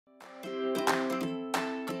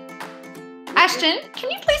Ashton,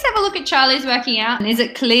 can you please have a look at Charlie's working out? Is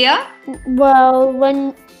it clear? Well,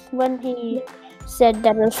 when he said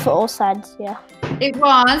that it was for all sides, yeah. It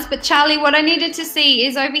was, but Charlie, what I needed to see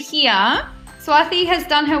is over here. Swathi has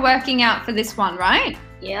done her working out for this one, right?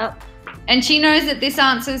 Yep. And she knows that this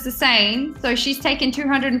answer is the same, so she's taken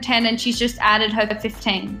 210 and she's just added her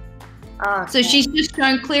 15. Okay. So she's just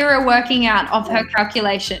shown clearer working out of her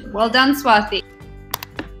calculation. Well done, Swathi.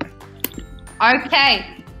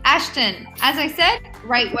 Okay, Ashton, as I said,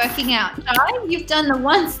 great working out. Jai, you've done the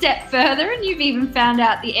one step further and you've even found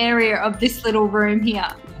out the area of this little room here.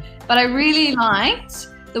 But I really liked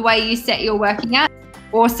the way you set your working out.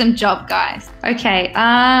 Awesome job, guys. Okay,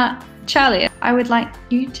 Charlie, I would like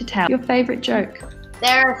you to tell your favorite joke.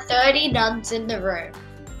 There are 30 nuns in the room.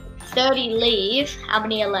 30 leave. How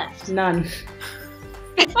many are left? None.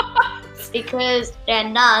 Because they're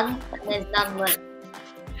none and there's none left.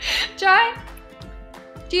 Jai,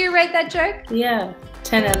 do you rate that joke? Yeah,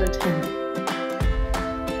 10 out of 10.